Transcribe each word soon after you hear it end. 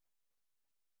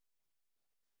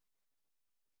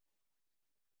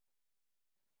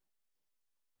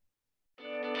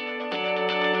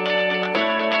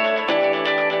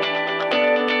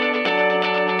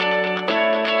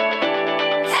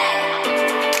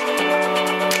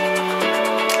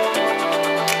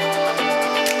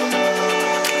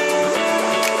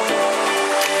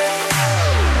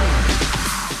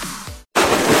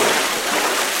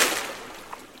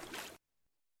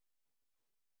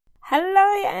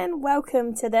and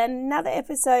welcome to another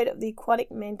episode of the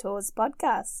Aquatic Mentors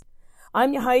podcast.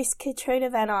 I'm your host, Katrina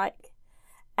Van Eyck,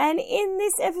 and in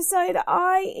this episode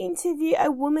I interview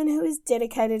a woman who has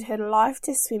dedicated her life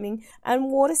to swimming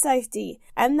and water safety,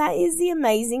 and that is the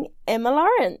amazing Emma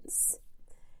Lawrence.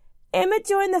 Emma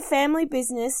joined the family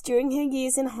business during her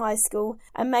years in high school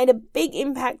and made a big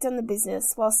impact on the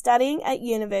business while studying at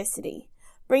university,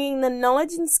 bringing the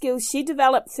knowledge and skills she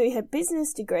developed through her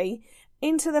business degree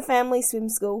into the family swim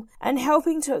school and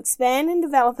helping to expand and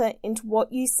develop it into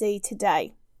what you see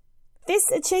today. This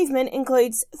achievement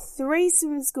includes 3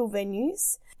 swim school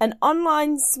venues, an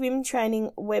online swim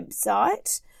training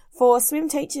website for swim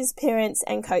teachers, parents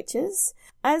and coaches,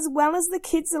 as well as the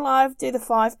Kids Alive Do the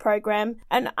 5 program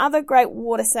and other great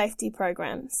water safety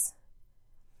programs.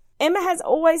 Emma has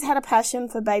always had a passion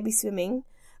for baby swimming,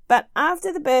 but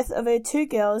after the birth of her 2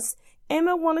 girls,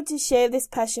 Emma wanted to share this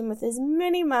passion with as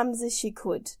many mums as she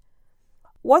could.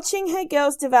 Watching her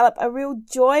girls develop a real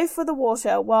joy for the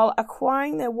water while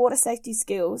acquiring their water safety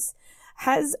skills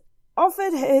has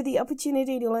offered her the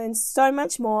opportunity to learn so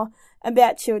much more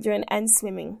about children and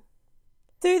swimming.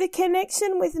 Through the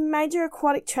connection with major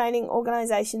aquatic training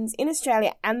organisations in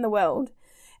Australia and the world,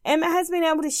 Emma has been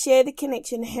able to share the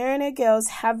connection her and her girls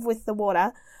have with the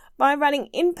water by running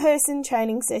in-person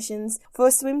training sessions for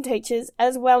swim teachers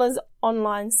as well as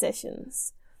online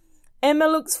sessions. Emma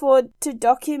looks forward to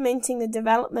documenting the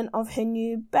development of her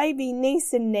new baby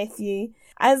niece and nephew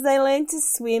as they learn to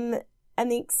swim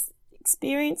and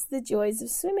experience the joys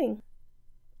of swimming.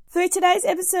 Through today's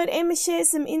episode, Emma shares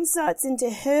some insights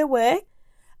into her work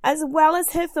as well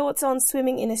as her thoughts on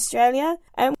swimming in Australia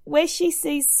and where she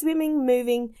sees swimming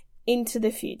moving into the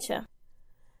future.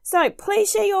 So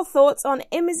please share your thoughts on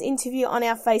Emma's interview on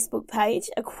our Facebook page,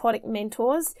 Aquatic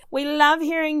Mentors. We love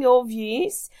hearing your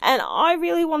views and I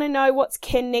really want to know what's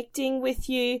connecting with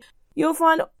you. You'll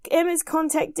find Emma's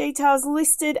contact details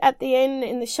listed at the end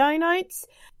in the show notes.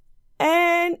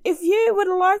 And if you would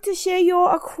like to share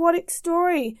your aquatic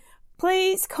story,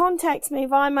 please contact me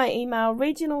via my email,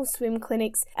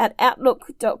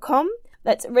 regionalswimclinics@outlook.com.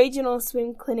 That's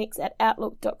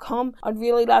regionalswimclinics@outlook.com. I'd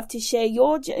really love to share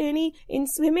your journey in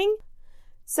swimming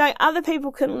so other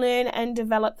people can learn and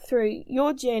develop through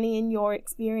your journey and your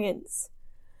experience.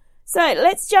 So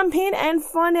let's jump in and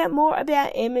find out more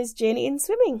about Emma's journey in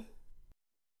swimming.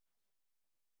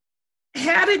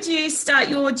 How did you start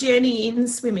your journey in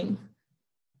swimming?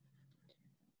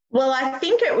 Well, I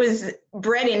think it was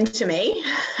bred into me.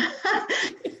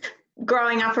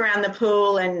 Growing up around the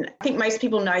pool, and I think most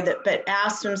people know that, but our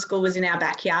swim school was in our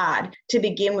backyard to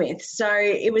begin with. So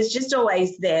it was just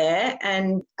always there,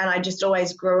 and I just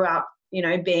always grew up,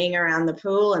 being around the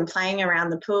pool and playing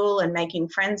around the pool and making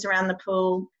friends around the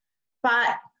pool.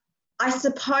 But I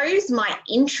suppose my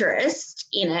interest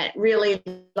in it really,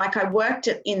 I worked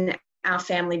in our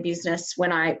family business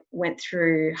when I went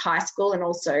through high school and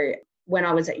also when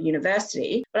I was at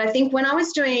university. But I think when I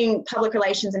was doing public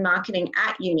relations and marketing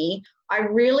at uni, I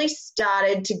really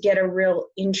started to get a real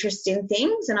interest in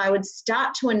things, and I would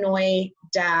start to annoy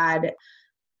Dad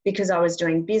because I was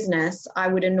doing business. I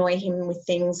would annoy him with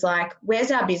things like, where's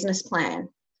our business plan?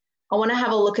 I want to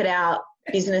have a look at our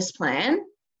business plan.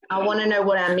 I want to know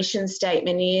what our mission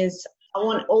statement is. I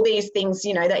want all these things,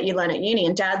 that you learn at uni.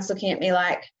 And Dad's looking at me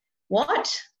like,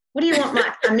 what? What do you want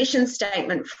a mission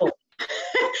statement for?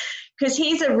 Because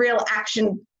he's a real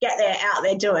action, get there, out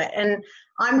there, do it. And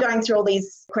I'm going through all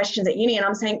these questions at uni and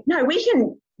I'm saying, no, we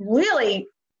can really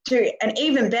do an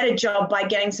even better job by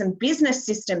getting some business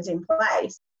systems in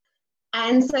place.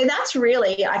 And so that's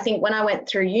really, I think, when I went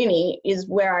through uni is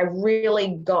where I really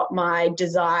got my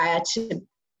desire to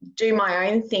do my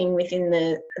own thing within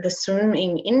the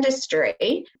swimming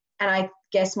industry. And I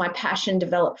guess my passion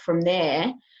developed from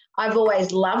there. I've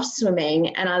always loved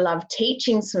swimming and I love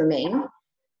teaching swimming.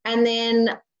 And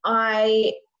then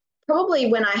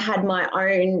when I had my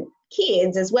own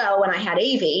kids as well, when I had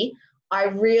Evie, I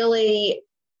really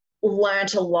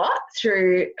learnt a lot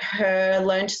through her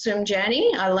Learn to Swim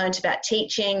journey. I learnt about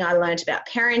teaching, I learnt about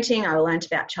parenting, I learnt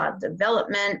about child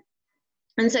development.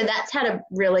 And so that's had a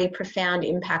really profound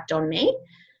impact on me,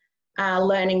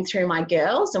 learning through my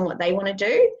girls and what they want to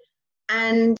do.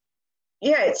 And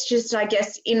yeah, it's just, I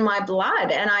guess, in my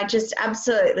blood, and I just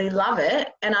absolutely love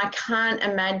it. And I can't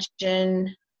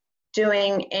imagine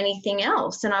doing anything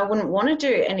else, and I wouldn't want to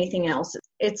do anything else.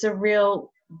 It's a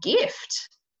real gift.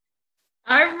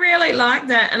 I really like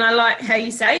that, and I like how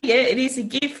you say, yeah, it is a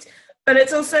gift, but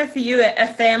it's also for you a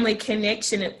family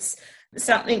connection. It's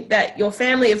something that your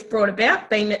family have brought about,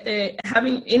 being that they're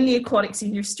having in the aquatics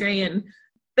industry and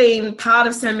being part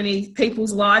of so many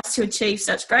people's lives to achieve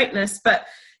such greatness. But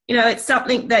it's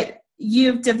something that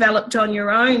you've developed on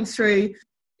your own through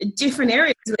different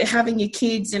areas, having your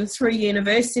kids and through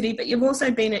university, but you've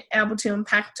also been able to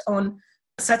impact on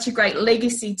such a great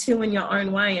legacy too in your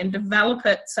own way and develop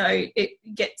it so it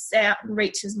gets out and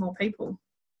reaches more people.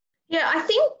 Yeah, I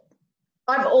think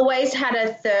I've always had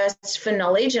a thirst for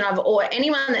knowledge, and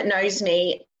anyone that knows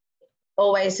me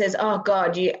always says, oh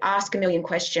God, you ask a million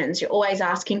questions. You're always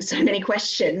asking so many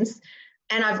questions.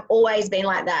 And I've always been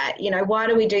like that. Why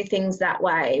do we do things that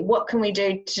way? What can we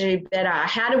do to do better?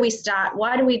 How do we start?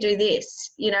 Why do we do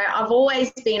this? I've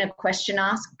always been a question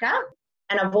asker,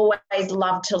 and I've always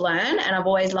loved to learn, and I've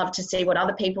always loved to see what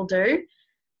other people do.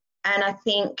 And I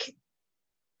think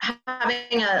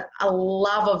having a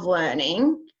love of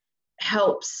learning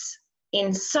helps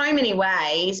in so many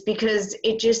ways, because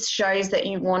it just shows that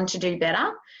you want to do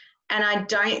better. And I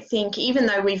don't think, even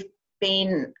though we've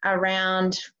been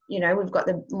around, we've got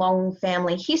the long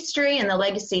family history and the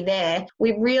legacy there,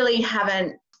 we really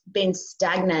haven't been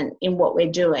stagnant in what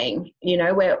we're doing.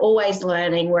 We're always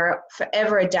learning, we're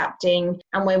forever adapting,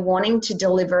 and we're wanting to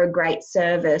deliver a great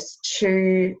service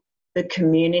to the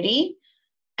community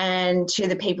and to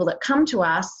the people that come to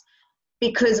us,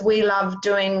 because we love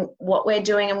doing what we're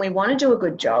doing and we want to do a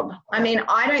good job. I mean,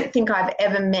 I don't think I've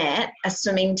ever met a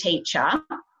swimming teacher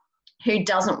who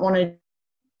doesn't want to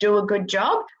do a good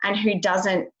job and who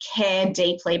doesn't care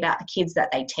deeply about the kids that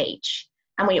they teach.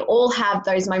 And we all have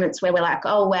those moments where we're like,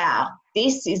 oh, wow,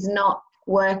 this is not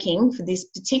working for this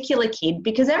particular kid,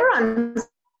 because everyone's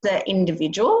an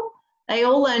individual. They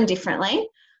all learn differently.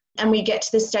 And we get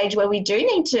to the stage where we do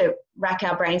need to rack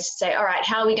our brains to say, all right,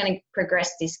 how are we going to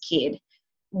progress this kid?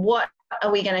 What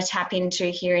are we going to tap into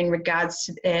here in regards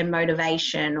to their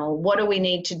motivation? Or what do we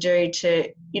need to do to,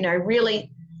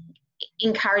 really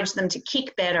encourage them to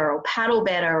kick better or paddle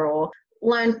better or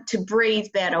learn to breathe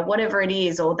better, whatever it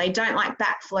is, or they don't like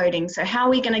back floating. So how are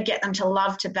we going to get them to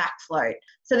love to back float?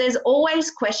 So there's always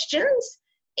questions,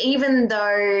 even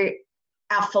though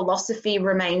our philosophy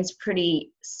remains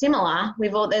pretty similar.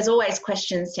 There's always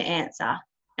questions to answer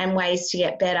and ways to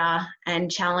get better and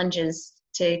challenges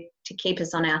to keep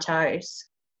us on our toes.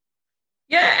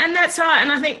 Yeah, and that's right.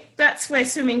 And I think that's where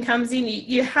swimming comes in.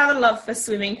 You have a love for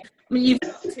swimming. I mean, you've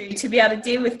got to be able to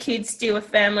deal with kids, deal with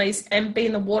families, and be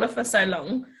in the water for so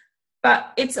long.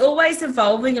 But it's always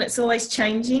evolving and it's always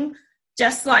changing.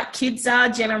 Just like kids are,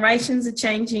 generations are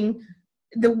changing.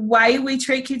 The way we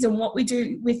treat kids and what we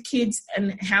do with kids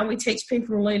and how we teach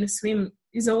people to learn to swim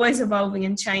is always evolving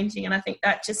and changing. And I think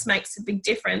that just makes a big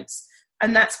difference.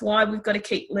 And that's why we've got to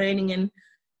keep learning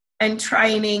and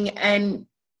training and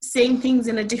seeing things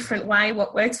in a different way.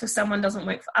 What works for someone doesn't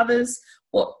work for others.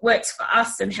 What works for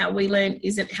us and how we learn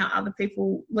isn't how other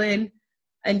people learn.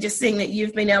 And just seeing that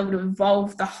you've been able to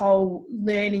evolve the whole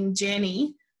learning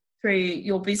journey through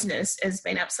your business has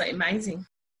been absolutely amazing.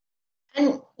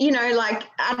 And, like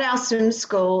at our swim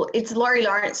school, it's Laurie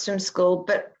Lawrence Swim School,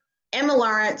 but Emma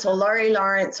Lawrence or Laurie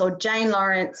Lawrence or Jane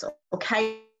Lawrence or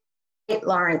Kate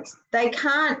Lawrence, they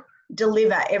can't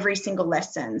deliver every single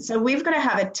lesson. So we've got to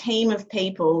have a team of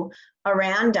people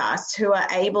around us who are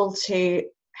able to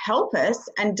help us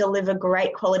and deliver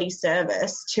great quality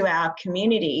service to our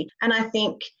community. And I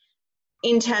think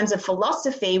in terms of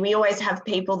philosophy, we always have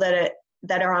people that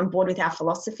are on board with our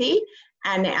philosophy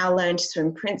and our learn to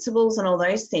swim principles and all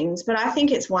those things. But I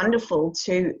think it's wonderful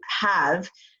to have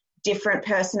different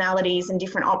personalities and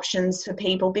different options for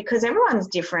people, because everyone's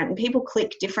different and people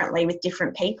click differently with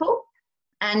different people.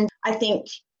 And I think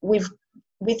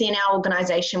within our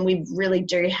organisation, we really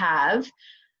do have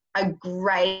a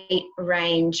great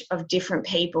range of different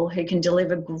people who can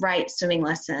deliver great swimming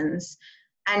lessons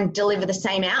and deliver the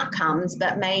same outcomes,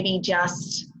 but maybe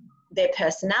just their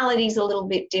personalities a little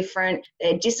bit different,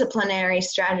 their disciplinary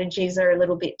strategies are a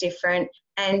little bit different,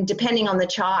 and depending on the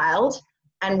child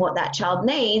and what that child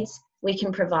needs, we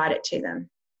can provide it to them.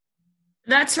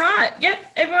 That's right. Yep,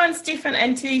 everyone's different,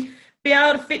 and to be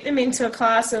able to fit them into a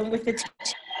class and with the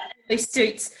teacher really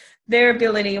suits their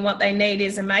ability and what they need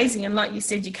is amazing. And like you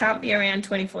said, you can't be around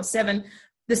 24/7.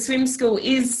 The swim school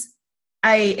is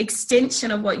a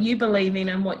extension of what you believe in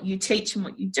and what you teach and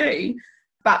what you do.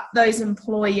 But those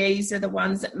employees are the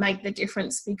ones that make the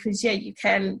difference, because, yeah, you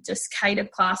can just cater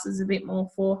classes a bit more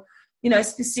for,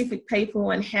 specific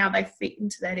people and how they fit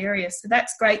into that area. So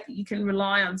that's great that you can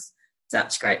rely on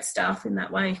such great staff in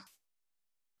that way.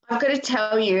 I've got to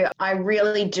tell you, I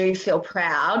really do feel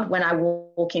proud when I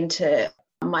walk into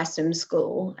my swim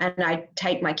school and I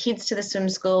take my kids to the swim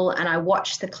school and I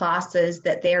watch the classes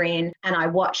that they're in and I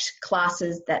watch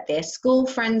classes that their school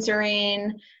friends are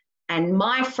in. And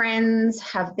my friends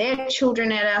have their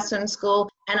children at our swim school,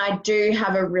 And I do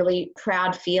have a really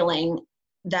proud feeling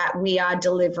that we are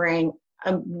delivering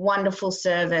a wonderful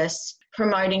service,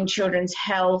 promoting children's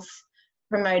health,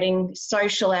 promoting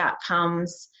social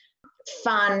outcomes,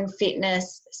 fun,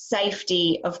 fitness,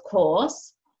 safety, of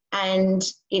course. And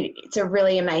it's a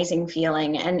really amazing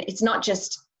feeling. And it's not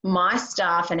just my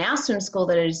staff and our swim school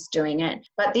that is doing it,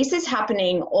 but this is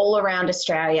happening all around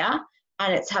Australia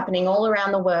and it's happening all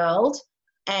around the world.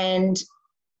 And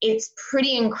it's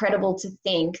pretty incredible to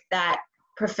think that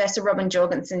Professor Robin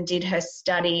Jorgensen did her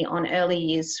study on early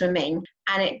years swimming,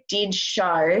 and it did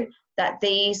show that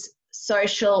these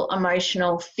social,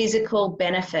 emotional, physical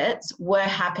benefits were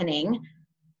happening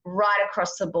right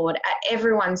across the board at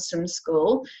everyone's swim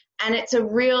school. And it's a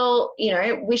real,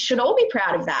 we should all be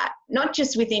proud of that, not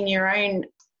just within your own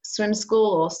swim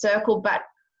school or circle, but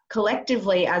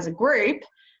collectively as a group,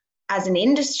 as an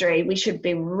industry, we should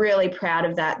be really proud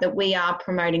of that we are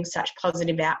promoting such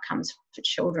positive outcomes for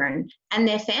children and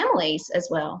their families as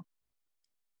well.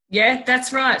 Yeah,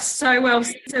 that's right. So well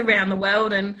around the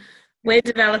world, and we're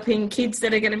developing kids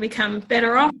that are going to become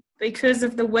better off because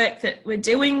of the work that we're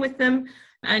doing with them.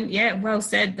 And yeah, well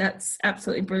said. That's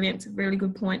absolutely brilliant. It's a really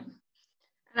good point.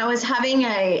 And I was having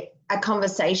a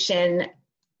conversation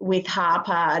with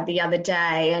Harper the other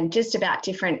day, and just about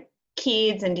different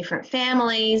kids and different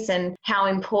families and how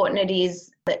important it is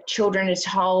that children are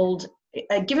told,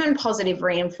 given positive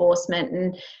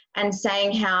reinforcement, and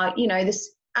saying how,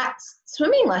 this at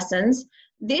swimming lessons,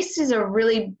 this is a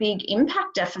really big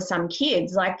impactor for some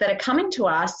kids that are coming to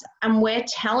us, and we're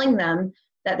telling them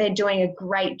that they're doing a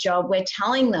great job. We're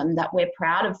telling them that we're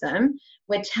proud of them.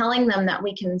 We're telling them that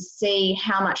we can see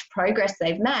how much progress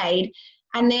they've made,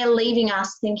 and they're leaving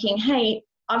us thinking, hey,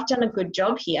 I've done a good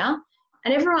job here.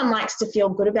 And everyone likes to feel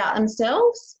good about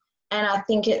themselves. And I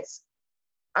think it's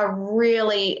a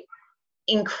really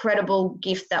incredible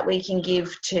gift that we can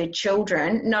give to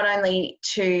children, not only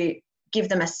to give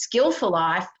them a skill for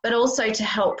life, but also to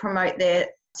help promote their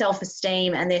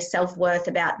self-esteem and their self-worth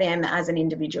about them as an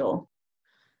individual.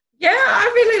 Yeah, I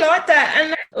really like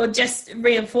that. Or just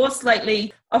reinforced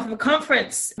lately off of a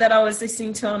conference that I was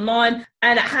listening to online,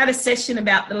 and it had a session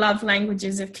about the love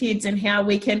languages of kids and how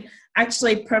we can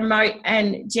actually promote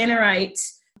and generate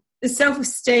the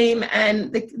self-esteem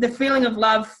and the feeling of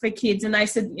love for kids. And they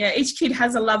said, each kid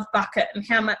has a love bucket and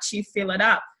how much you fill it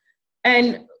up.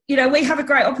 And, we have a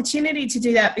great opportunity to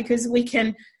do that because we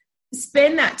can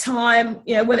spend that time,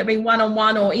 whether it be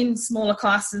one-on-one or in smaller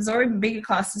classes or even bigger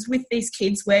classes with these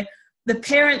kids where the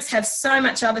parents have so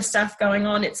much other stuff going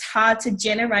on. It's hard to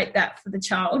generate that for the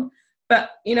child.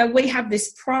 But, we have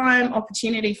this prime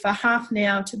opportunity for half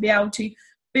now to be able to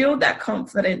build that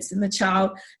confidence in the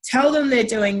child, tell them they're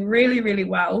doing really, really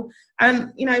well.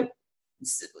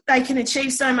 They can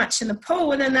achieve so much in the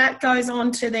pool, and then that goes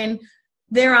on to then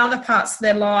their other parts of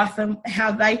their life and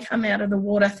how they come out of the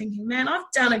water thinking, man, I've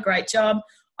done a great job.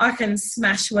 I can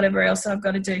smash whatever else I've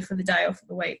got to do for the day or for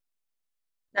the week.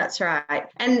 That's right.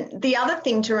 And the other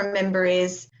thing to remember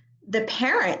is the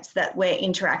parents that we're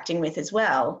interacting with as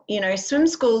well. Swim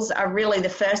schools are really the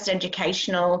first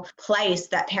educational place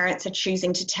that parents are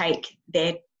choosing to take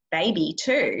their baby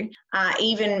to,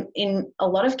 even in a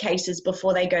lot of cases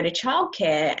before they go to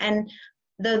childcare. And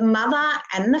the mother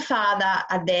and the father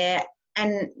are there,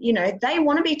 and, they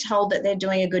want to be told that they're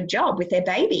doing a good job with their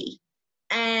baby.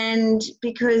 And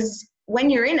because when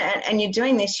you're in it and you're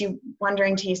doing this, you're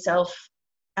wondering to yourself,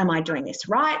 am I doing this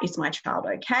right? Is my child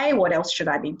okay? What else should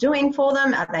I be doing for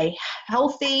them? Are they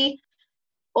healthy?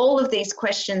 All of these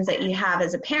questions that you have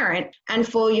as a parent. And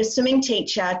for your swimming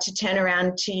teacher to turn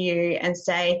around to you and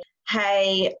say,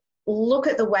 hey, look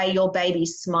at the way your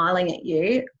baby's smiling at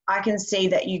you. I can see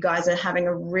that you guys are having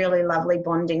a really lovely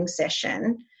bonding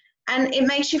session. And it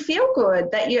makes you feel good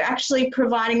that you're actually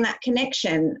providing that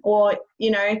connection. Or,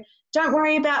 don't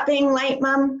worry about being late,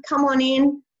 Mum. Come on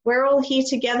in. We're all here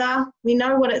together. We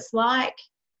know what it's like.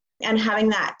 And having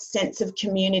that sense of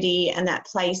community and that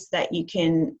place that you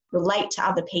can relate to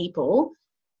other people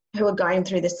who are going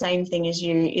through the same thing as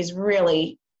you is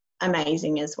really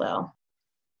amazing as well.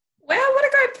 Wow, what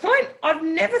a great point. I've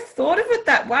never thought of it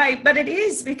that way, but it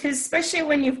is, because especially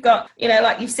when you've got,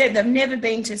 like you said, they've never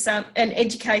been to an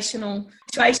educational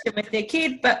situation with their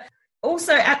kid, but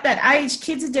also at that age,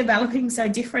 kids are developing so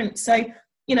different. So,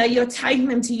 you're taking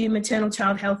them to your maternal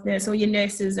child health nurse or your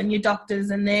nurses and your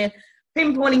doctors, and they're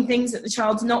pinpointing things that the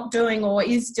child's not doing or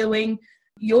is doing.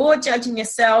 You're judging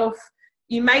yourself.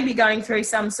 You may be going through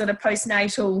some sort of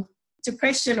postnatal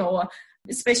depression, or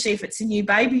especially if it's a new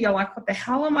baby, you're like, what the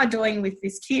hell am I doing with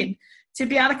this kid? To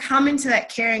be able to come into that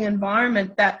caring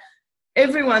environment that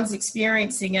everyone's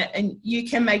experiencing it, and you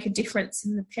can make a difference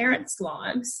in the parents'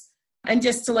 lives. And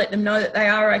just to let them know that they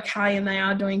are okay and they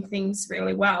are doing things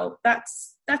really well.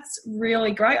 That's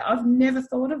really great. I've never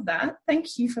thought of that.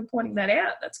 Thank you for pointing that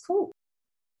out. That's cool.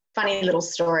 Funny little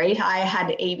story. I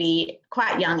had Evie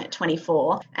quite young at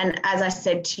 24. And as I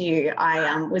said to you,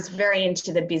 I was very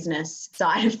into the business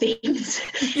side of things.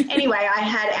 Anyway,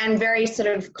 and very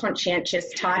sort of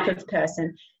conscientious type of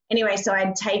person. Anyway, so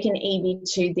I'd taken Evie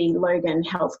to the Logan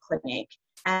Health Clinic,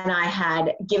 and I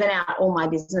had given out all my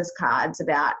business cards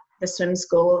about the swim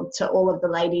school to all of the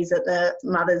ladies at the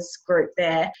mothers group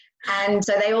there. And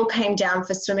so they all came down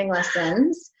for swimming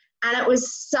lessons. And it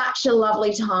was such a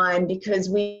lovely time because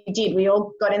we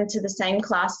all got into the same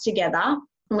class together,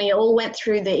 and we all went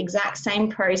through the exact same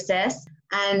process.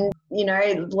 And, you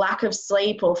know, lack of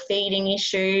sleep or feeding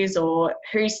issues or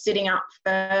who's sitting up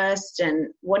first and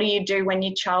what do you do when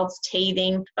your child's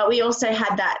teething. But we also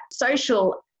had that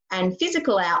social and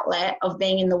physical outlet of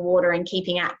being in the water and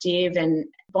keeping active and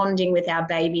bonding with our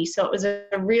baby. So it was a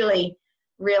really,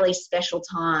 really special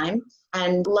time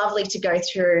and lovely to go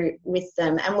through with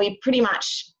them. And I pretty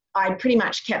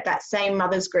much kept that same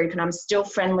mothers group, and I'm still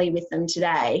friendly with them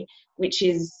today, which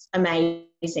is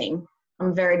amazing.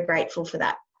 I'm very grateful for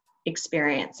that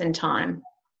experience and time.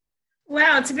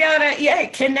 Wow, to be able to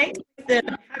connect with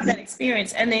them, have that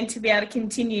experience, and then to be able to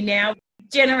continue now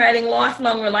generating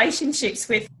lifelong relationships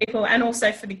with people, and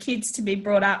also for the kids to be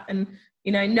brought up and,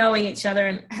 you know, knowing each other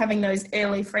and having those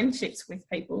early friendships with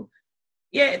people.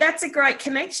 Yeah, that's a great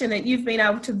connection that you've been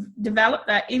able to develop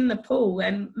that in the pool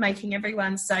and making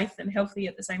everyone safe and healthy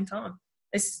at the same time.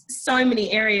 There's so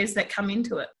many areas that come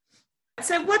into it.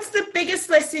 So what's the biggest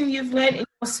lesson you've learned in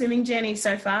your swimming journey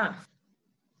so far?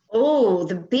 Oh,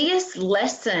 the biggest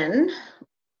lesson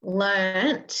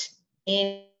learnt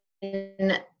in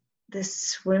the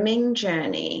swimming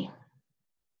journey.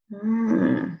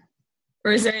 Or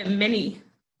is there many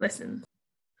lessons?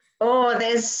 Oh,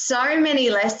 there's so many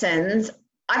lessons.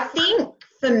 I think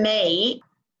for me,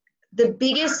 the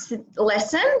biggest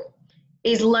lesson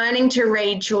is learning to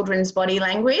read children's body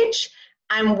language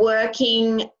and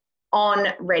working on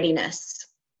readiness.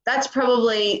 That's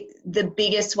probably the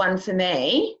biggest one for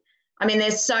me. I mean,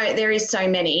 there is so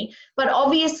many, but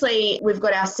obviously we've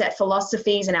got our set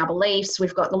philosophies and our beliefs.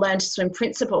 We've got the learn to swim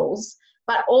principles,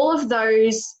 but all of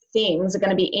those things are going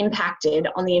to be impacted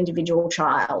on the individual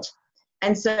child.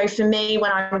 And so for me,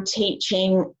 when I'm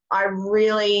teaching, I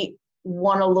really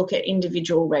want to look at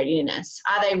individual readiness.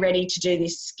 Are they ready to do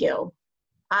this skill?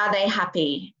 Are they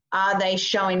happy? Are they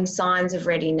showing signs of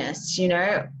readiness? You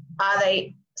know, are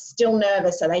they still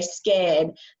nervous? Are they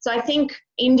scared? So I think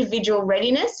individual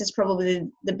readiness is probably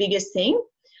the biggest thing.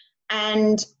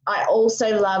 And I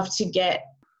also love to get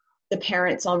the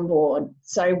parents on board.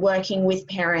 So working with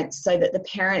parents so that the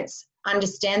parents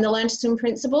understand the Learn to Swim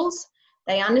principles,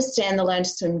 they understand the Learn to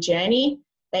Swim journey,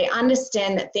 they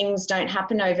understand that things don't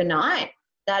happen overnight,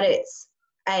 that it's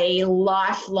a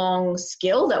lifelong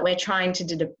skill that we're trying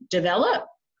to develop,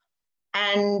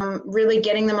 and really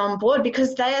getting them on board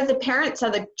because the parents are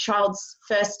the child's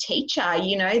first teacher.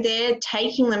 You know, they're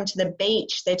taking them to the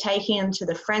beach, they're taking them to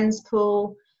the friends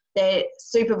pool, they're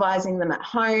supervising them at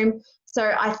home.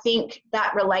 So I think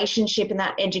that relationship and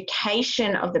that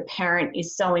education of the parent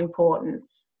is so important.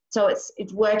 So it's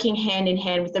working hand in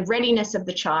hand with the readiness of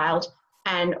the child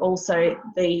and also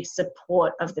the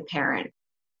support of the parent.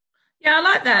 Yeah, I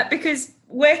like that because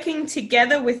working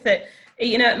together with it,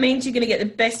 you know, it means you're going to get the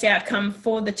best outcome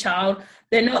for the child.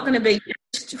 They're not going to be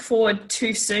pushed forward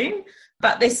too soon,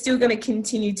 but they're still going to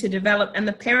continue to develop, and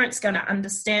the parent's going to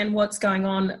understand what's going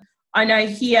on. I know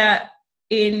here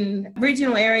in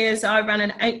regional areas, I run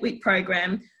an 8-week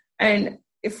program, and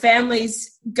if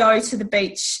families go to the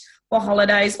beach for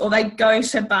holidays or they go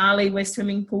to Bali where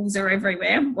swimming pools are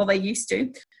everywhere, well, they used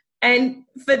to, and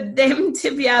for them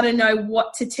to be able to know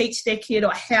what to teach their kid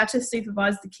or how to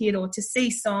supervise the kid or to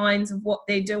see signs of what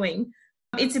they're doing,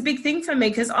 it's a big thing for me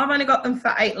because I've only got them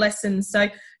for 8 lessons. So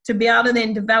to be able to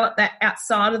then develop that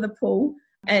outside of the pool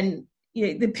and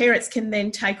the parents can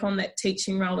then take on that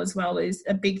teaching role as well is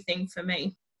a big thing for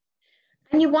me.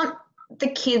 And you want the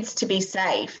kids to be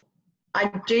safe.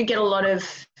 I do get a lot of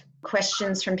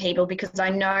questions from people because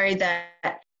I know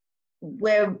that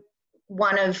we're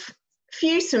one of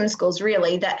few swim schools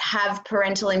really that have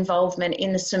parental involvement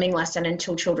in the swimming lesson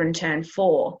until children turn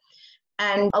 4.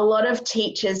 And a lot of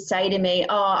teachers say to me,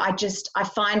 I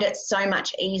find it so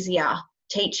much easier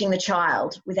teaching the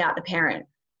child without the parent.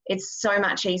 It's so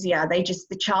much easier.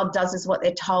 The child does as what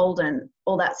they're told and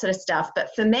all that sort of stuff.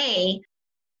 But for me,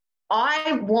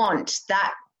 I want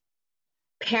that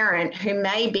parent who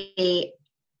may be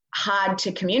hard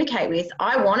to communicate with,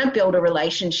 I want to build a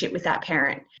relationship with that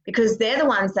parent because they're the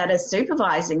ones that are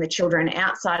supervising the children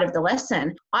outside of the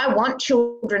lesson. I want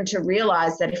children to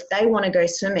realise that if they want to go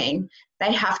swimming,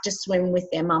 they have to swim with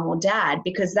their mum or dad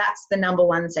because that's the number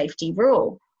one safety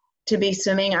rule, to be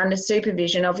swimming under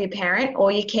supervision of your parent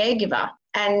or your caregiver.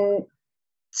 And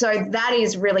so that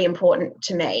is really important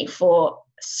to me for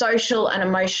social and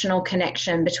emotional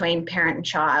connection between parent and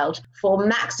child, for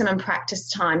maximum practice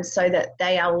time so that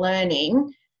they are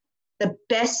learning the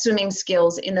best swimming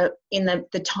skills in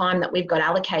the time that we've got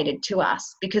allocated to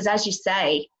us. Because as you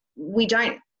say, we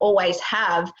don't always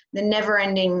have the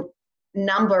never-ending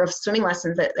number of swimming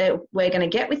lessons that we're going to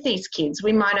get with these kids.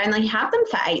 We might only have them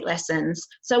for 8 lessons.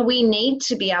 So we need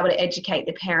to be able to educate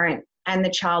the parent and the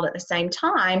child at the same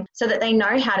time so that they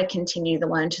know how to continue the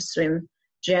learn to swim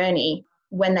journey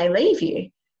when they leave you.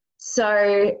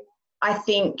 So I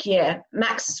think,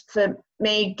 Max, for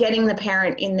me, getting the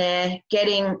parent in there,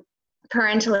 getting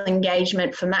parental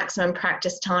engagement for maximum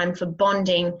practice time, for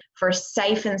bonding, for a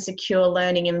safe and secure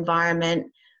learning environment,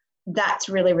 that's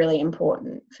really, really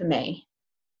important for me.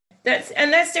 That's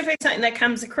definitely something that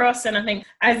comes across, and I think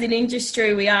as an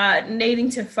industry we are needing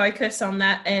to focus on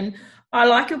that. And I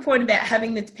like your point about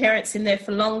having the parents in there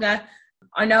for longer.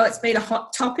 I know it's been a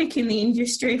hot topic in the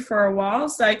industry for a while,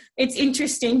 so it's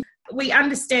interesting. We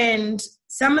understand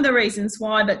some of the reasons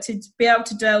why, but to be able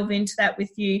to delve into that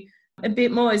with you a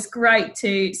bit more is great,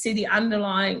 to see the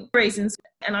underlying reasons.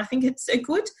 And I think it's a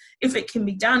good, if it can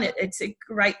be done, it's a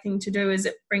great thing to do, as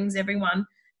it brings everyone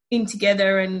in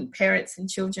together and parents and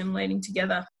children learning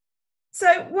together.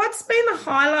 So what's been the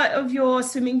highlight of your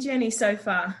swimming journey so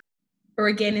far? Or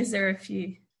again, is there a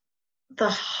few? The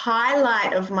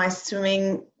highlight of my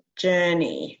swimming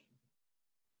journey,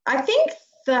 I think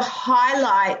the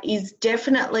highlight is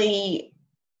definitely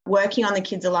working on the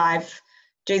Kids Alive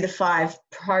Do the 5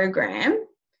 program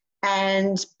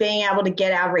and being able to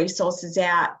get our resources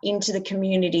out into the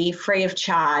community free of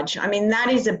charge. I mean,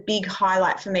 that is a big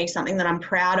highlight for me, something that I'm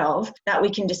proud of, that we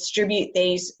can distribute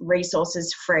these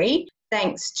resources free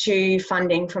thanks to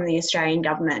funding from the Australian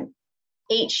government.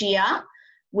 Each year,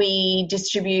 we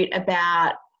distribute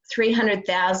about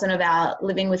 300,000 of our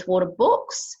Living with Water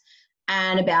books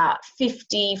and about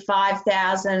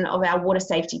 55,000 of our water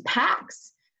safety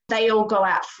packs. They all go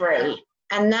out free.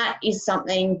 And that is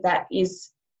something that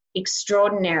is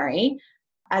extraordinary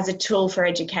as a tool for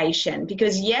education,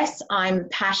 because yes, I'm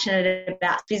passionate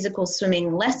about physical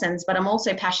swimming lessons, but I'm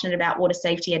also passionate about water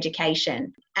safety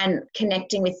education and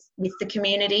connecting with the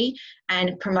community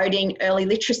and promoting early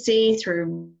literacy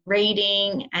through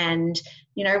reading. And,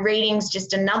 you know, reading's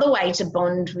just another way to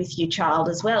bond with your child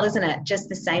as well, isn't it? Just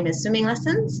the same as swimming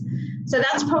lessons. So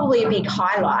that's probably a big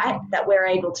highlight, that we're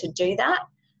able to do that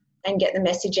and get the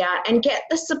message out and get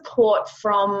the support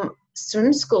from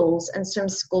swim schools and swim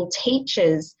school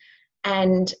teachers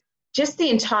and just the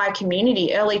entire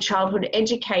community, early childhood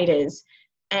educators,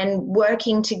 and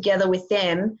working together with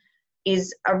them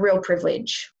is a real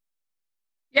privilege.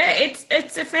 Yeah,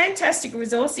 it's a fantastic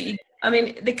resource. I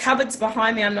mean, the cupboards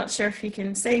behind me, I'm not sure if you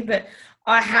can see, but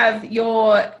I have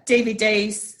your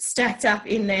DVDs stacked up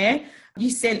in there.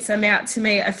 You sent some out to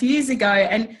me a few years ago,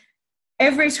 and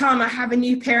every time I have a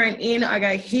new parent in, I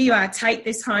go, here you are, take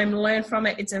this home, learn from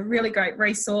it. It's a really great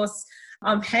resource.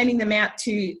 I'm handing them out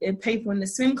to people in the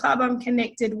swim club I'm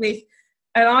connected with.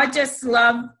 And I just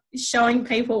love showing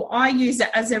people. I use it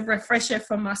as a refresher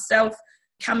for myself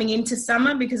coming into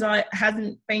summer, because I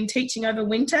hadn't been teaching over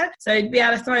winter. So to be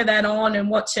able to throw that on and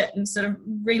watch it and sort of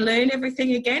relearn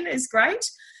everything again is great.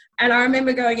 And I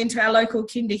remember going into our local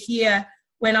kinder here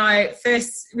when I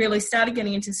first really started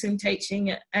getting into swim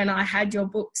teaching, and I had your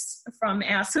books from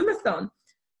our swimathon.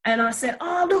 And I said,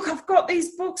 oh, look, I've got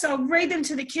these books. I'll read them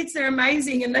to the kids. They're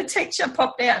amazing. And the teacher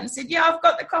popped out and said, yeah, I've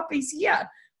got the copies here.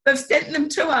 They've sent them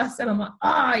to us. And I'm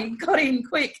like, you got in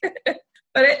quick.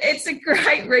 But it's a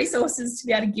great resources to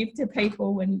be able to give to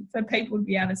people and for people to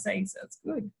be able to see. So it's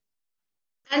good.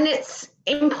 And it's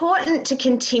important to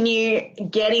continue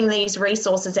getting these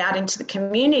resources out into the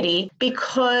community,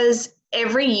 because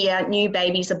every year new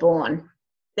babies are born.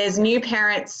 There's new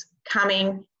parents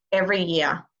coming every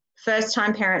year,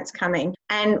 first-time parents coming.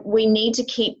 And we need to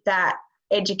keep that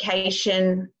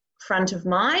education front of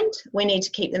mind. We need to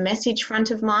keep the message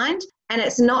front of mind. And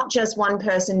it's not just one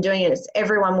person doing it, it's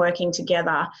everyone working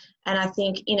together. And I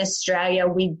think in Australia,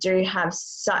 we do have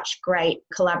such great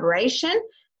collaboration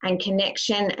and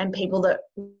connection, and people that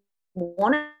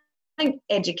want to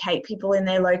educate people in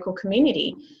their local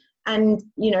community. And,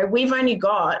 you know, we've only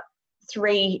got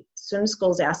 3 swim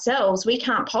schools ourselves. We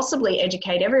can't possibly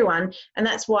educate everyone. And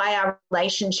that's why our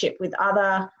relationship with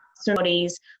other swim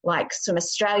bodies like Swim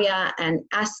Australia and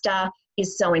ASTA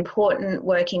is so important,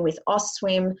 working with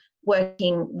Ausswim,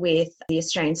 working with the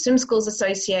Australian Swim Schools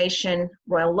Association,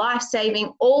 Royal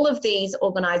Lifesaving, all of these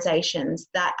organisations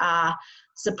that are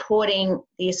supporting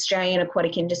the Australian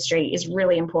aquatic industry is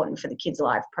really important for the Kids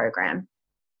Alive program.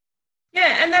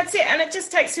 Yeah, and that's it. And it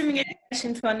just takes swimming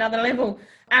education to another level.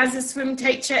 As a swim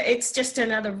teacher, it's just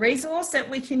another resource that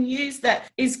we can use that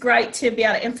is great to be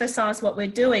able to emphasise what we're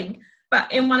doing. But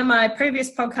in one of my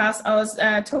previous podcasts, I was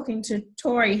talking to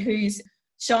Tori, who's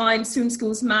Shine Swim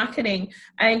Schools Marketing,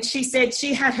 and she said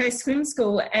she had her swim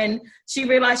school and she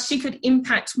realised she could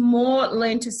impact more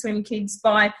Learn to Swim kids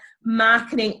by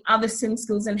marketing other swim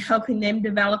schools and helping them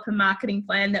develop a marketing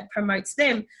plan that promotes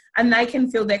them, and they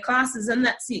can fill their classes. And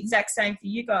that's the exact same for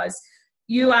you guys.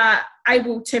 You are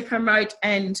able to promote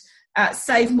and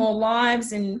save more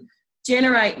lives and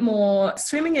generate more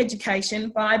swimming education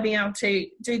by being able to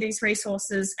do these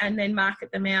resources and then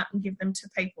market them out and give them to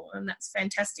people. And that's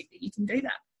fantastic that you can do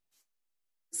that.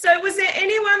 So was there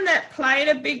anyone that played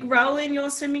a big role in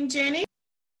your swimming journey?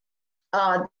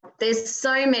 There's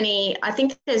so many. I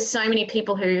think there's so many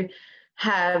people who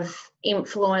have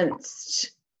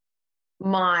influenced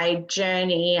my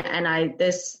journey, and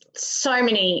there's so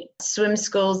many swim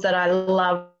schools that I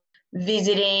love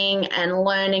visiting and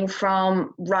learning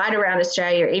from right around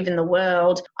Australia, even the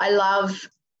world. I love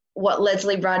what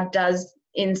Leslie Rudd does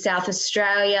in South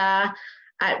Australia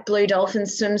at Blue Dolphin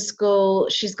Swim School.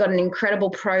 She's got an incredible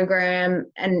program,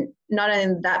 and not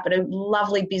only that, but a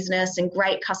lovely business and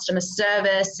great customer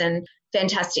service and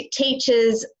fantastic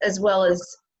teachers, as well as,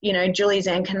 you know, Julie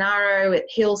Zancanaro at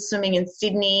Hills Swimming in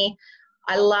Sydney.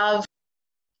 I love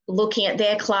looking at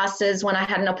their classes when I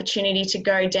had an opportunity to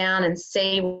go down and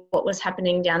see what was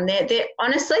happening down there.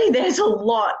 Honestly, there's a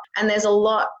lot, and there's a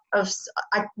lot of,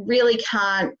 I really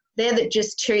can't, they're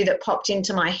just two that popped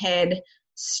into my head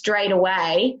straight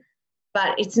away,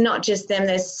 but it's not just them.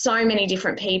 There's so many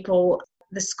different people.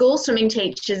 The school swimming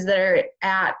teachers that are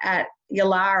out at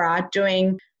Yulara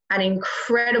doing an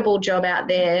incredible job out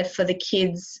there for the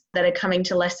kids that are coming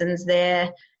to lessons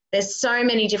there. There's so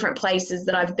many different places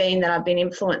that I've been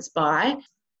influenced by.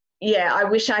 Yeah, I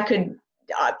wish I could.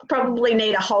 I probably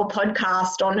need a whole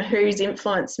podcast on who's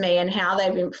influenced me and how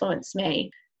they've influenced me.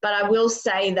 But I will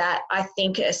say that I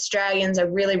think Australians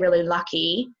are really, really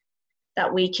lucky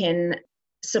that we can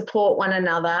support one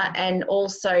another and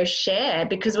also share,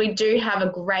 because we do have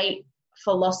a great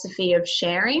philosophy of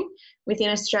sharing within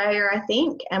Australia, I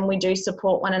think, and we do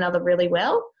support one another really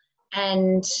well.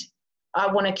 And I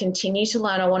want to continue to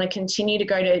learn. I want to continue to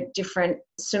go to different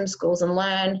swim schools and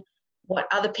learn what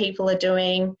other people are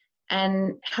doing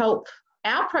and help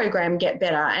our program get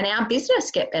better and our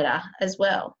business get better as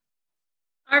well.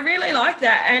 I really like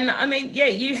that. And I mean, yeah,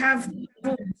 you have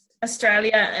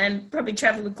Australia and probably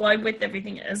travel the globe with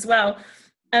everything as well.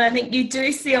 And I think you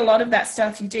do see a lot of that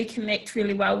stuff. You do connect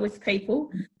really well with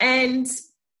people. And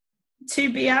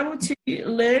to be able to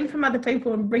learn from other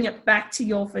people and bring it back to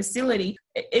your facility,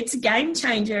 it's a game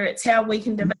changer. It's how we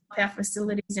can develop our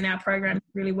facilities and our programs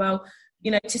really well.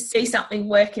 You know, to see something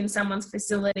work in someone's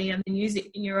facility and then use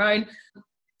it in your own.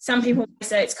 Some people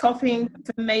say it's copying.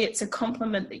 For me, it's a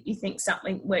compliment that you think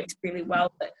something works really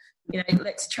well, but, you know,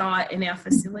 let's try it in our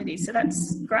facility. So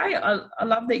that's great. I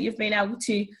love that you've been able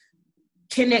to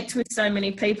connect with so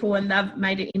many people and they've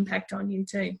made an impact on you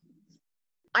too.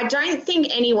 I don't think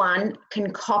anyone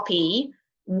can copy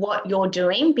what you're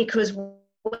doing, because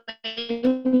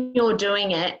when you're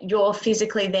doing it, you're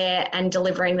physically there and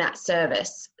delivering that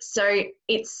service. So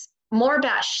it's more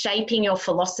about shaping your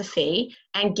philosophy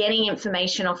and getting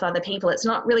information off other people. It's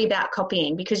not really about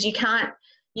copying, because you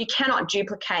cannot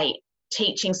duplicate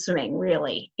teaching swimming,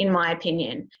 really, in my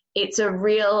opinion. It's a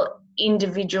real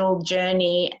individual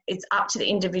journey. It's up to the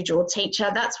individual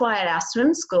teacher. That's why at our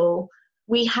swim school,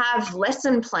 we have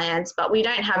lesson plans, but we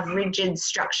don't have rigid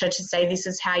structure to say this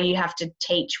is how you have to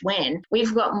teach when.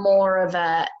 We've got more of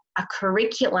a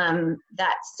curriculum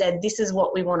that said this is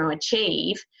what we want to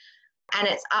achieve. And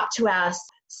it's up to our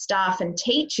staff and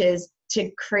teachers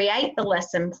to create the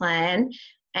lesson plan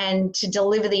and to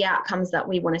deliver the outcomes that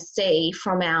we want to see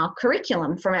from our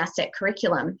curriculum, from our set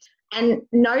curriculum. And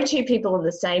no two people are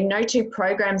the same. No two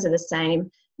programs are the same.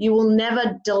 You will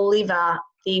never deliver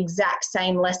the exact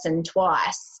same lesson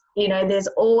twice. You know, there's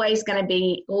always going to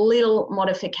be little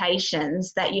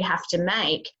modifications that you have to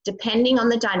make depending on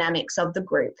the dynamics of the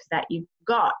group that you've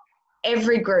got.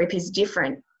 Every group is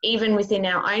different. Even within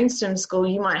our own swim school,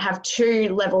 you might have 2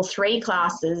 level 3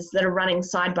 classes that are running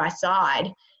side by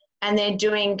side, and they're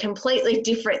doing completely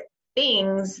different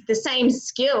things, the same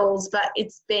skills, but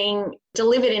it's being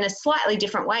delivered in a slightly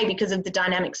different way because of the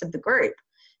dynamics of the group.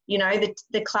 You know,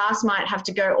 the class might have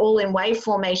to go all in wave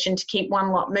formation to keep one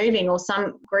lot moving, or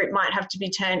some group might have to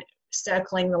be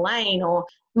circling the lane, or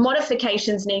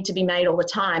modifications need to be made all the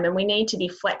time, and we need to be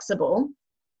flexible.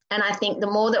 And I think the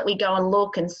more that we go and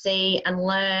look and see and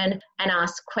learn and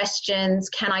ask questions,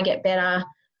 can I get better?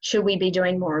 Should we be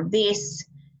doing more of this?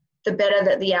 The better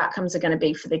that the outcomes are going to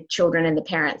be for the children and the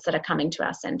parents that are coming to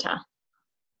our centre.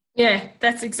 Yeah,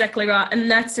 that's exactly right. And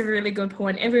that's a really good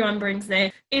point. Everyone brings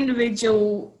their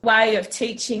individual way of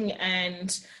teaching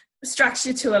and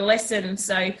structure to a lesson.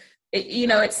 So,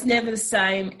 it's never the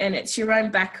same, and it's your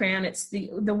own background. It's the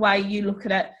way you look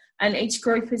at it. And each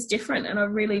group is different. And I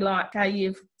really like how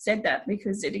you've said that,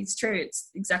 because it is true. It's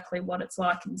exactly what it's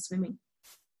like in swimming.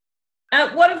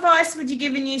 What advice would you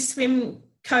give a new swim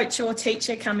coach or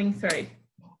teacher coming through?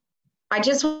 I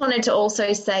just wanted to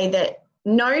also say that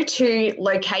no two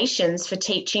locations for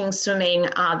teaching swimming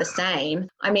are the same.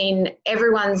 I mean,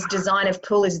 everyone's design of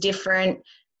pool is different.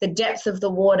 The depth of the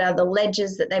water, the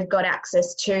ledges that they've got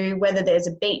access to, whether there's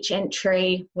a beach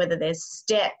entry, whether there's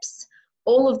steps,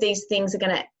 all of these things are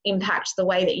going to impact the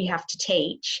way that you have to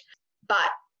teach. But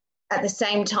at the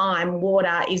same time,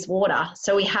 water is water.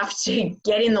 So we have to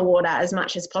get in the water as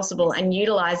much as possible and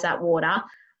utilize that water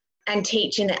and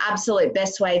teach in the absolute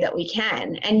best way that we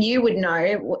can. And you would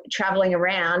know, traveling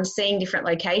around, seeing different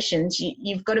locations,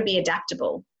 you've got to be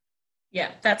adaptable.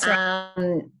 Yeah, that's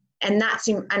right. And that's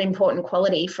an important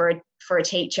quality for a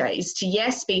teacher, is to,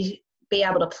 yes, be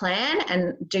able to plan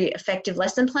and do effective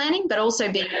lesson planning, but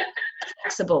also be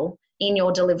flexible in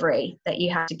your delivery that you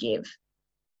have to give.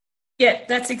 Yeah,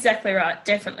 that's exactly right.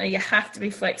 Definitely. You have to be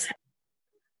flexible.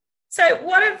 So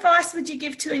what advice would you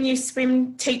give to a new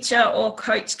swim teacher or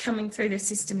coach coming through the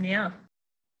system now?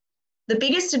 The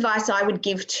biggest advice I would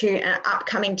give to an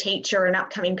upcoming teacher or an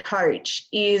upcoming coach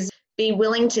is be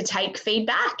willing to take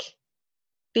feedback,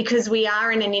 because we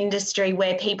are in an industry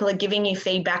where people are giving you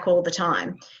feedback all the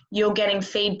time. You're getting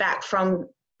feedback from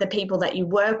the people that you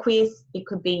work with. It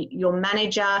could be your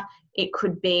manager. It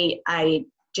could be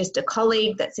just a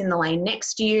colleague that's in the lane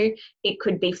next to you. It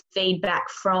could be feedback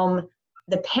from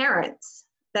the parents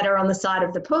that are on the side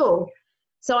of the pool.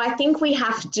 So I think we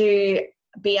have to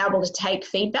be able to take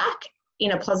feedback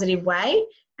in a positive way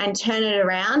and turn it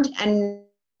around and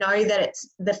know that it's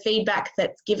the feedback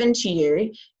that's given to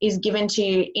you is given to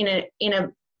you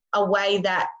in a way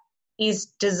that is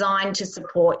designed to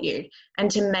support you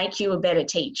and to make you a better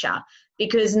teacher,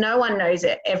 because no one knows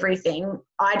everything.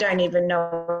 I don't even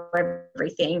know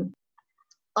everything.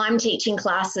 I'm teaching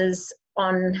classes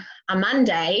on a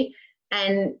Monday,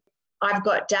 and I've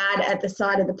got Dad at the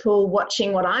side of the pool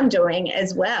watching what I'm doing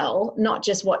as well, not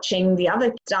just watching the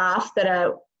other staff that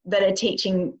are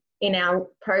teaching in our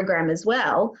program as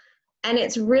well. And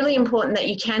it's really important that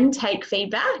you can take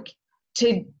feedback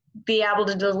to be able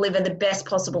to deliver the best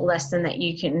possible lesson that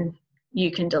you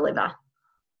can deliver.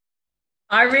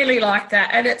 I really like that.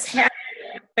 And it's how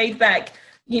feedback,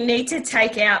 you need to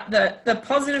take out the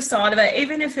positive side of it,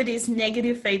 even if it is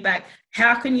negative feedback.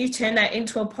 How can you turn that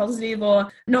into a positive,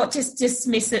 or not just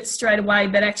dismiss it straight away,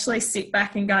 but actually sit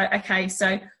back and go, okay,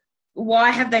 so why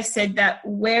have they said that?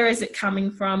 Where is it coming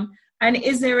from? And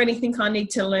is there anything I need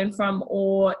to learn from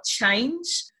or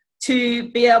change to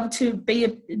be able to be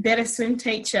a better swim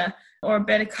teacher or a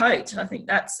better coach? I think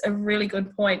that's a really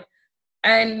good point.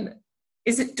 And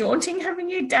is it daunting having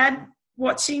your dad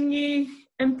watching you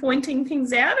and pointing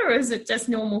things out, or is it just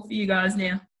normal for you guys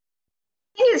now?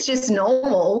 I think it's just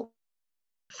normal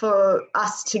for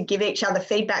us to give each other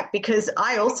feedback, because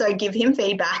I also give him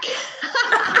feedback.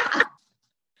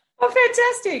 Oh,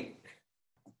 fantastic.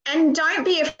 And don't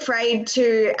be afraid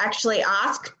to actually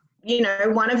ask,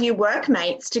 one of your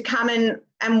workmates to come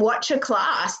and watch a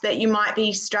class that you might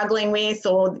be struggling with,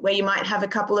 or where you might have a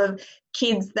couple of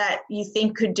kids that you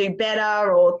think could do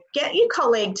better, or get your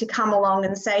colleague to come along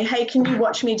and say, hey, can you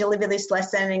watch me deliver this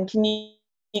lesson, and can you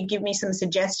give me some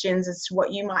suggestions as to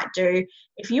what you might do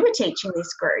if you were teaching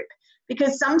this group?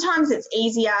 Because sometimes it's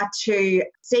easier to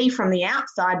see from the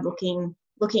outside looking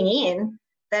in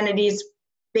than it is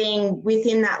being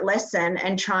within that lesson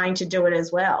and trying to do it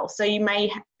as well. So you may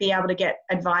be able to get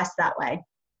advice that way.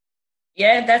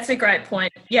 Yeah, that's a great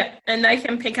point. Yeah, and they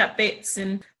can pick up bits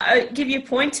and give you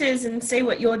pointers and see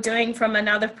what you're doing from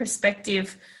another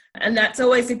perspective. And that's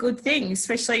always a good thing,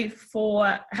 especially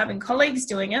for having colleagues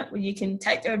doing it, where you can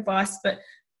take their advice, but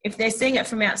if they're seeing it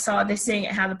from outside, they're seeing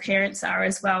it how the parents are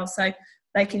as well. So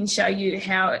they can show you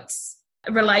how it's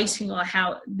relating, or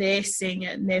how they're seeing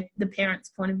it and the parents'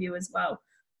 point of view as well.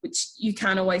 which you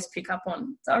can't always pick up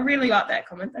on. So I really like that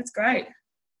comment. That's great.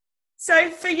 So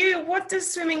for you, what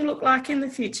does swimming look like in the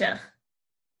future?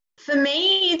 For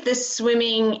me, the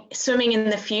swimming in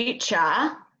the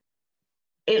future,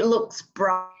 it looks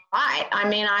bright. I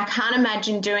mean, I can't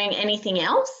imagine doing anything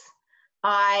else.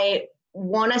 I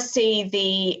want to see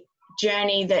the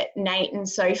journey that Nate and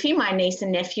Sophie, my niece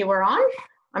and nephew, are on.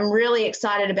 I'm really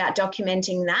excited about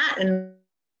documenting that and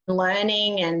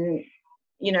learning and,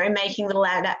 you know, making little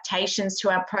adaptations to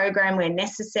our program where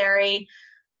necessary.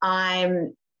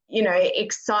 I'm, you know,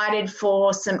 excited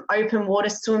for some open water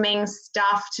swimming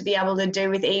stuff to be able to do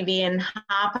with Evie and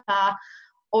Harper.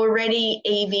 Already,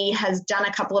 Evie has done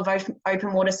a couple of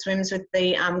open water swims with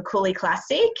the Cooley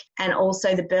Classic and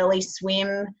also the Burleigh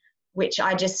Swim, which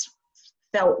I just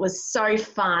felt was so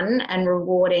fun and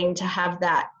rewarding to have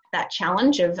that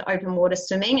challenge of open water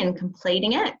swimming and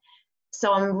completing it.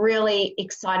 So I'm really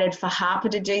excited for Harper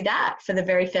to do that for the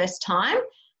very first time.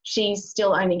 She's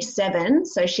still only 7,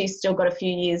 so she's still got a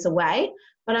few years away.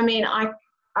 But I mean, I've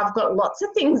got lots of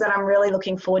things that I'm really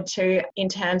looking forward to in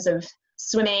terms of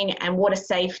swimming and water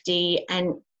safety.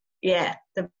 And yeah,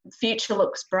 the future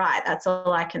looks bright. That's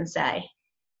all I can say.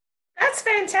 That's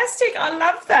fantastic. I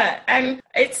love that. And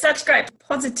it's such great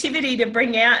positivity to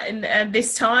bring out in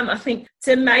this time. I think it's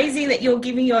amazing that you're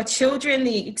giving your children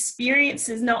the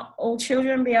experiences. Not all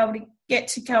children be able to get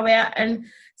to go out and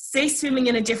see swimming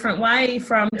in a different way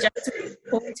from just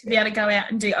to be able to go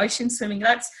out and do ocean swimming.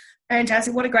 That's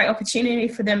fantastic. What a great opportunity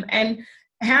for them. And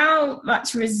how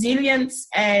much resilience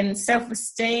and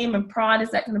self-esteem and pride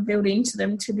is that going to build into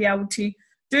them to be able to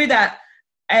do that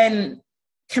and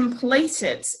complete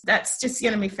it? That's just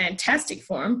going to be fantastic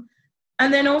for them.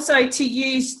 And then also to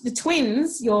use the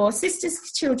twins, your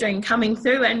sister's children, coming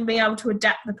through and be able to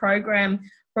adapt the program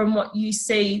from what you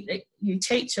see that you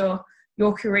teach or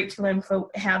your curriculum for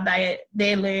how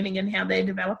they're learning and how they're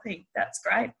developing. That's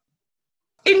great.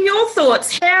 In your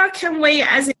thoughts, how can we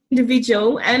as an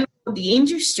individual and the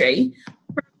industry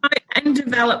promote and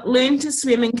develop learn to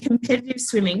swim and competitive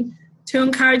swimming to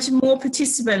encourage more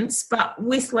participants but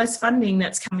with less funding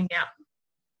that's coming out?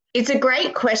 It's a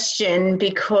great question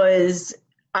because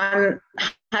I'm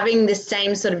having the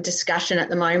same sort of discussion at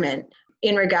the moment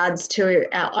in regards to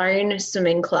our own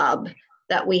swimming club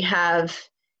that we have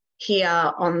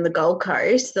here on the Gold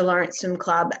Coast, the Lawrence Swim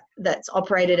Club, that's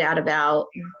operated out of our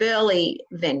Burleigh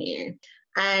venue.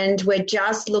 And we're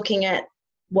just looking at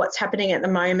what's happening at the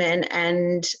moment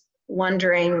and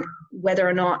wondering whether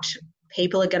or not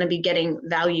people are going to be getting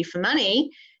value for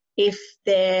money if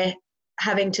they're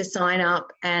having to sign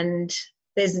up and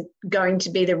there's going to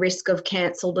be the risk of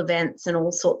cancelled events and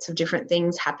all sorts of different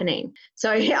things happening.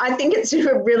 So I think it's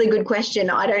a really good question.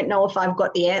 I don't know if I've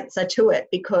got the answer to it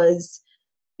because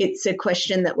it's a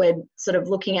question that we're sort of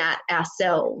looking at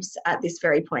ourselves at this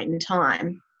very point in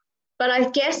time. But I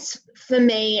guess for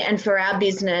me and for our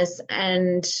business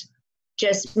and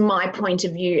just my point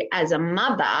of view as a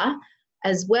mother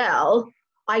as well,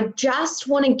 I just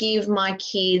want to give my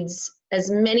kids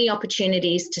as many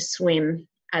opportunities to swim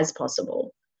as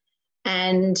possible.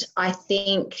 And I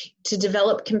think to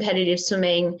develop competitive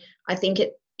swimming, I think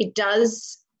it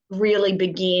does really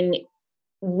begin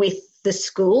with the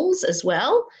schools as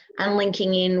well and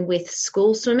linking in with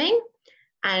school swimming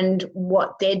and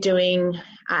what they're doing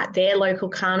at their local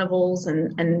carnivals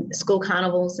and school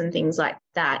carnivals and things like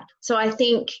that. So I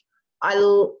think I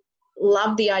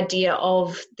love the idea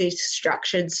of this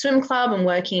structured swim club and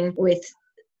working with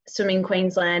Swimming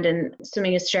Queensland and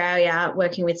Swimming Australia,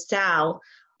 working with Sal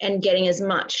and getting as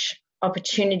much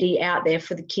opportunity out there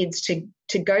for the kids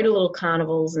to go to little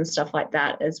carnivals and stuff like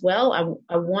that as well.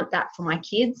 I want that for my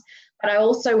kids, but I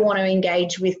also want to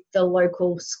engage with the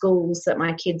local schools that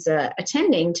my kids are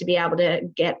attending to be able to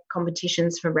get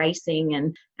competitions for racing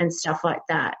and stuff like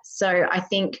that. So I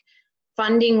think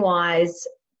funding-wise,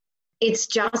 it's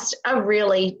just a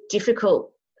really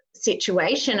difficult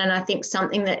situation, and I think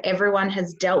something that everyone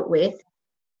has dealt with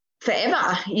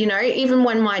forever. You know, even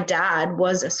when my dad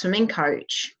was a swimming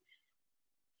coach,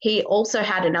 he also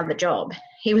had another job.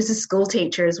 He was a school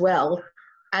teacher as well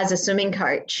as a swimming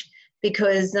coach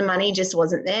because the money just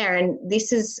wasn't there. And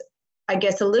this is, I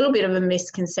guess, a little bit of a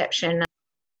misconception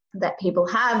that people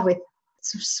have with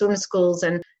swim schools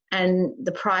and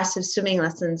the price of swimming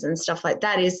lessons and stuff like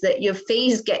that is that your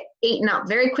fees get eaten up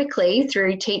very quickly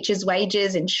through teachers'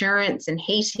 wages, insurance and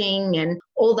heating and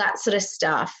all that sort of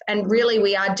stuff. And really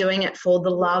we are doing it for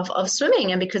the love of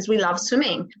swimming and because we love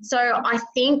swimming. So I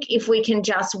think if we can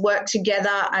just work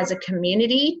together as a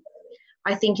community,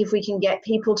 I think if we can get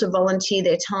people to volunteer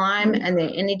their time and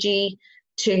their energy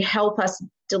to help us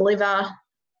deliver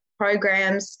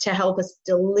programs to help us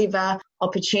deliver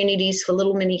opportunities for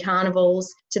little mini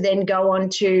carnivals, to then go on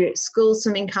to school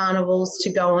swimming carnivals,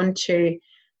 to go on to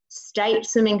state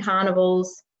swimming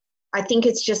carnivals. I think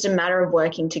it's just a matter of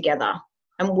working together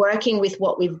and working with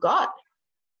what we've got.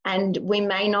 And we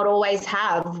may not always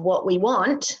have what we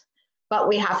want, but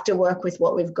we have to work with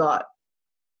what we've got.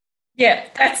 Yeah,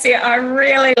 that's it. I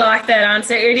really like that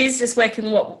answer. It is just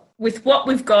working with what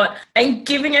we've got and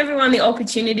giving everyone the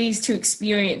opportunities to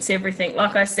experience everything.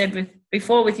 Like I said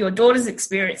before, with your daughters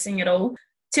experiencing it all,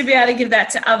 to be able to give that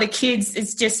to other kids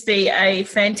is just be a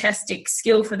fantastic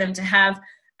skill for them to have.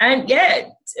 And yeah,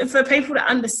 for people to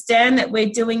understand that we're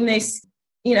doing this,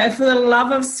 you know, for the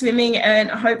love of swimming, and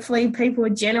hopefully people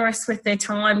are generous with their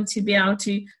time to be able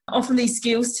to offer these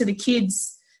skills to the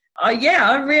kids.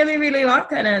 I really, really like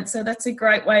that answer. That's a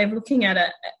great way of looking at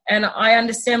it. And I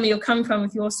understand where you're coming from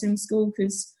with your swim school,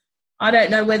 because I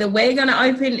don't know whether we're going to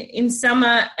open in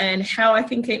summer and how I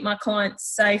can keep my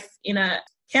clients safe in a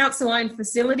council-owned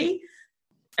facility.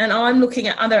 And I'm looking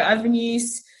at other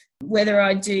avenues, whether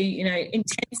I do, you know,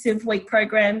 intensive week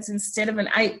programs instead of an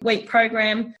 8-week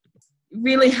program,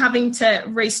 really having to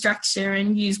restructure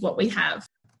and use what we have.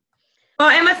 Well,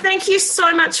 Emma, thank you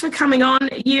so much for coming on.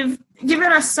 You've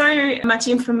given us so much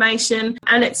information,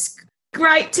 and it's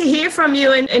great to hear from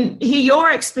you and hear your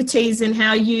expertise in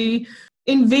how you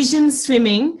envision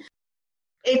swimming.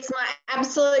 It's my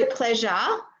absolute pleasure.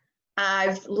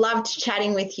 I've loved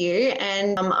chatting with you,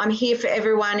 and I'm here for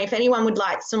everyone. If anyone would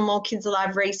like some more Kids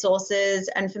Alive resources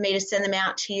and for me to send them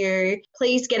out to you,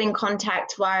 please get in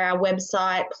contact via our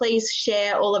website. Please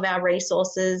share all of our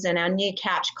resources and our new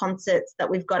couch concerts that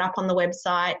we've got up on the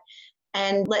website.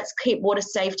 And let's keep water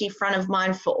safety front of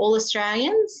mind for all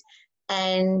Australians,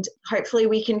 and hopefully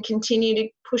we can continue to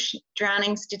push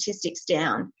drowning statistics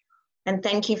down. And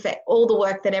thank you for all the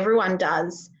work that everyone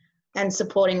does and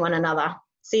supporting one another.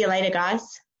 See you later, guys.